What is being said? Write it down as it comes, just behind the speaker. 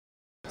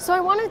So I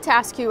wanted to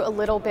ask you a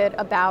little bit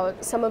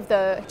about some of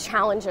the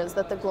challenges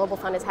that the Global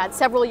Fund has had.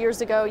 Several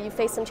years ago, you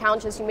faced some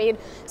challenges. You made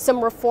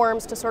some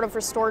reforms to sort of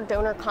restore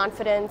donor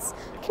confidence.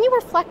 Can you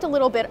reflect a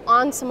little bit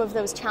on some of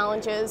those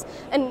challenges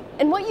and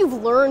what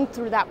you've learned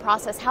through that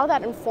process, how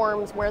that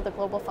informs where the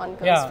Global Fund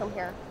goes from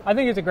here? I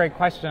think it's a great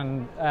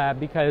question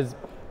because,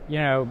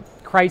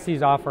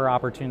 crises offer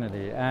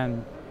opportunity.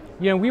 And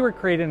we were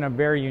created in a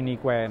very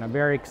unique way, in a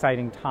very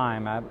exciting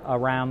time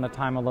around the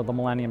time of the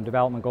Millennium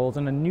Development Goals,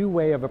 and a new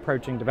way of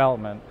approaching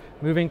development,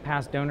 moving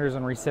past donors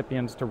and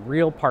recipients to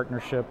real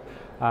partnership.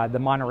 The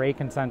Monterey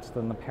Consensus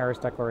and the Paris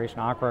Declaration,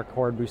 Accra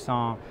Accord,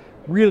 Busan,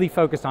 really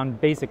focused on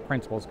basic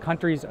principles,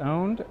 countries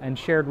owned and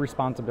shared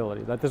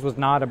responsibility. That this was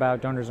not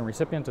about donors and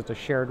recipients, it's a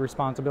shared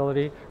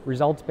responsibility,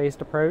 results-based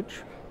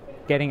approach,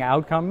 getting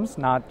outcomes,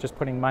 not just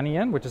putting money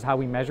in, which is how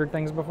we measured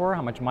things before,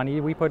 how much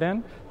money we put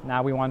in.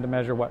 Now we wanted to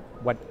measure what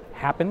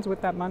happens with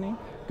that money.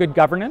 Good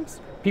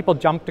governance. People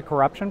jump to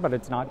corruption, but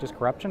it's not just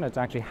corruption, it's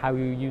actually how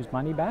you use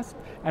money best,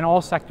 and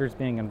all sectors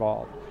being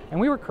involved. And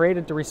we were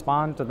created to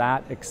respond to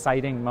that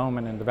exciting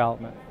moment in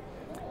development.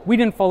 We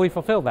didn't fully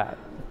fulfill that.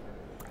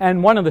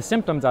 And one of the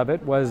symptoms of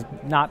it was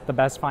not the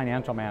best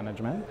financial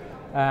management,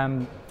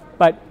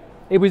 but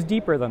it was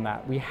deeper than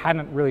that. We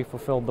hadn't really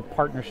fulfilled the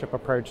partnership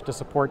approach to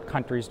support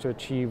countries to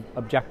achieve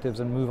objectives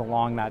and move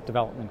along that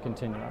development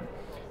continuum.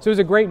 So it was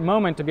a great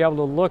moment to be able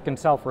to look and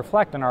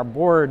self-reflect, and our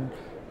board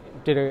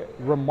did a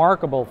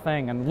remarkable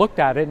thing and looked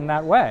at it in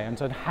that way and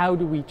said, how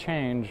do we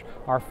change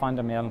our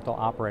fundamental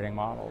operating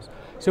models?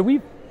 So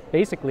we've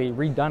basically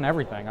redone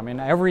everything. I mean,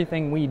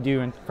 everything we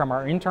do, from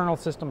our internal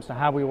systems to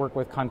how we work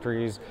with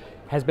countries,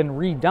 has been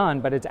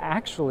redone, but it's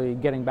actually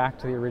getting back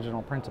to the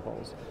original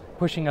principles,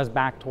 pushing us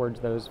back towards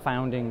those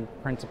founding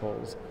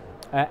principles.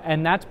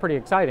 And that's pretty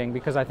exciting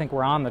because I think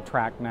we're on the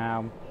track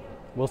now,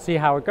 we'll see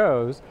how it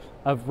goes,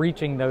 of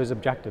reaching those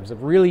objectives,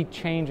 of really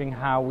changing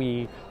how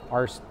we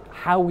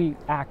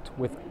act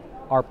with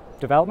our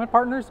development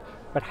partners,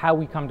 but how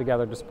we come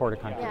together to support a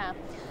country. Yeah,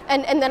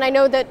 and then I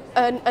know that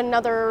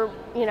another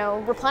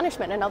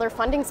replenishment, another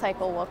funding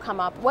cycle will come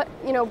up.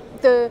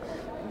 The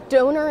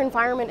donor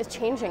environment is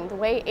changing. The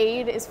way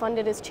aid is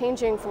funded is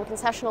changing from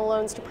concessional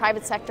loans to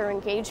private sector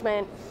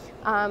engagement.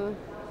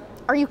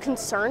 Are you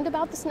concerned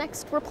about this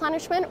next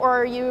replenishment, or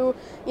are you,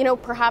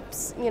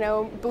 perhaps,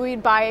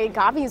 buoyed by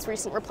Gavi's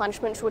recent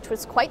replenishment, which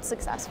was quite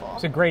successful?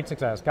 It's a great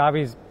success.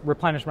 Gavi's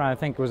replenishment, I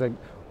think, was a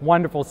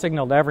wonderful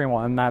signal to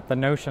everyone that the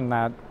notion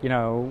that,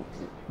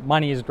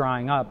 money is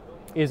drying up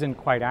isn't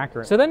quite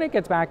accurate. So then it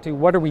gets back to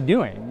what are we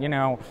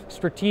doing?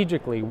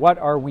 Strategically, what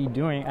are we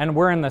doing? And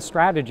we're in the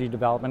strategy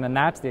development, and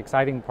that's the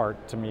exciting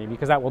part to me,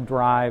 because that will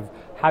drive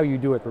how you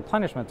do it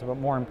replenishment, but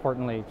more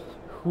importantly,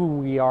 who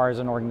we are as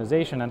an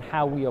organization and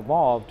how we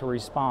evolve to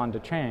respond to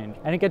change.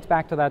 And it gets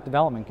back to that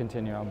development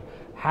continuum.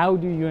 How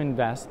do you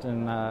invest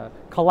in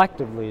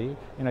collectively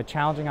in a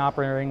challenging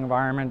operating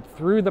environment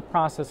through the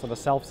process of a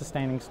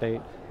self-sustaining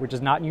state, which is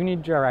not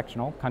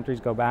unidirectional. Countries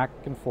go back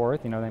and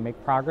forth, they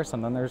make progress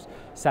and then there's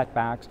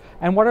setbacks.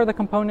 And what are the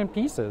component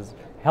pieces?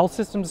 Health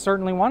systems is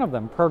certainly one of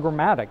them,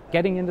 programmatic,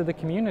 getting into the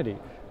community.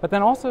 But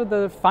then also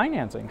the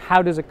financing.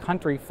 How does a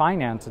country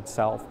finance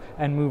itself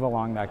and move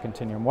along that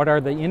continuum? What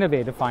are the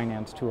innovative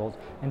finance tools?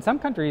 In some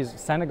countries,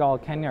 Senegal,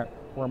 Kenya,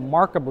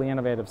 remarkably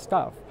innovative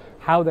stuff.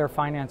 How they're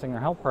financing their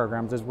health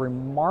programs is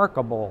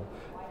remarkable.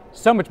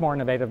 So much more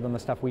innovative than the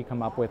stuff we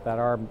come up with at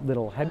our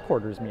little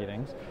headquarters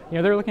meetings.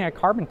 They're looking at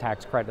carbon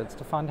tax credits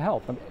to fund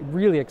health.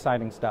 Really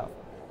exciting stuff.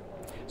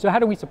 So how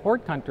do we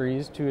support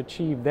countries to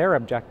achieve their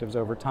objectives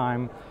over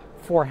time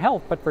for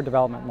health, but for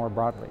development more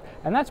broadly?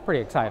 And that's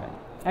pretty exciting.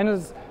 And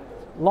as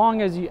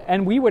long as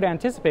and we would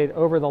anticipate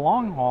over the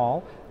long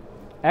haul,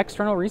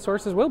 external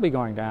resources will be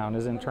going down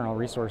as internal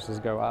resources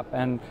go up.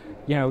 And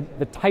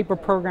the type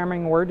of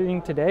programming we're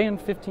doing today in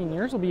 15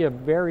 years will be a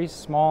very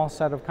small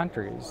set of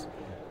countries.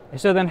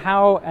 So then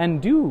how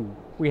and do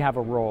we have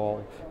a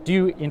role?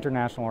 Do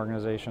international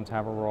organizations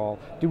have a role?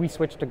 Do we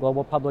switch to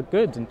global public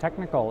goods and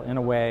technical in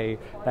a way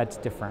that's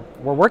different?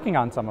 We're working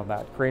on some of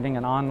that, creating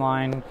an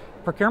online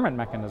procurement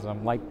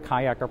mechanism like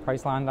Kayak or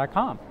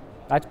Priceline.com.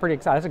 That's pretty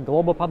exciting. That's a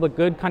global public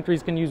good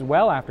countries can use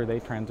well after they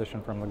transition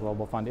from the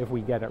Global Fund if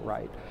we get it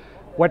right.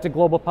 What's a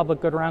global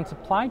public good around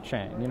supply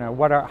chain?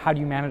 How do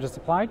you manage a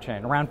supply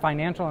chain? Around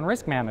financial and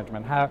risk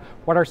management,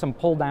 what are some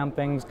pull-down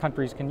things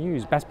countries can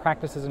use? Best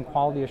practices in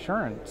quality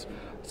assurance.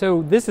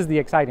 So this is the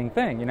exciting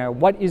thing.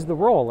 What is the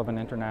role of an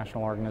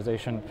international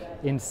organization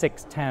in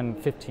 6, 10,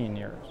 15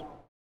 years?